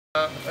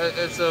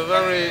It's a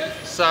very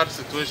sad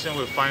situation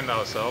we find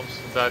ourselves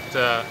that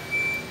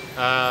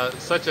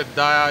such a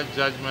dire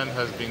judgment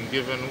has been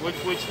given,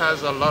 which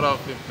has a lot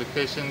of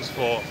implications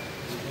for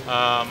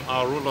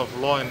our rule of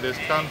law in this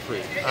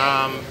country.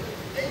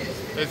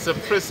 It's a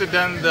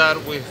precedent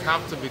that we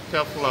have to be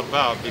careful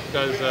about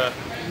because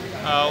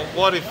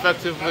what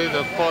effectively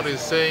the court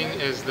is saying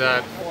is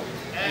that,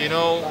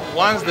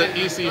 once the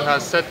EC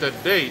has set a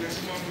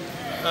date,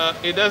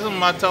 it doesn't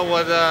matter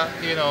whether,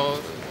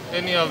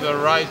 any of the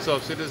rights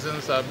of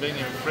citizens are being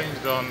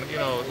infringed on,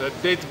 the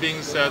date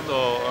being set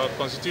or a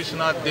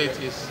constitutional date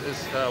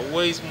is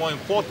weighs more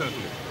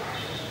importantly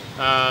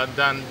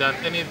than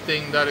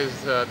anything that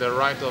is the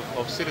right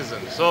of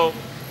citizens. So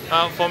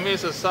for me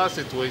it's a sad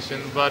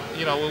situation, but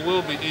we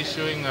will be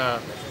issuing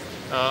a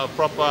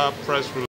proper press release.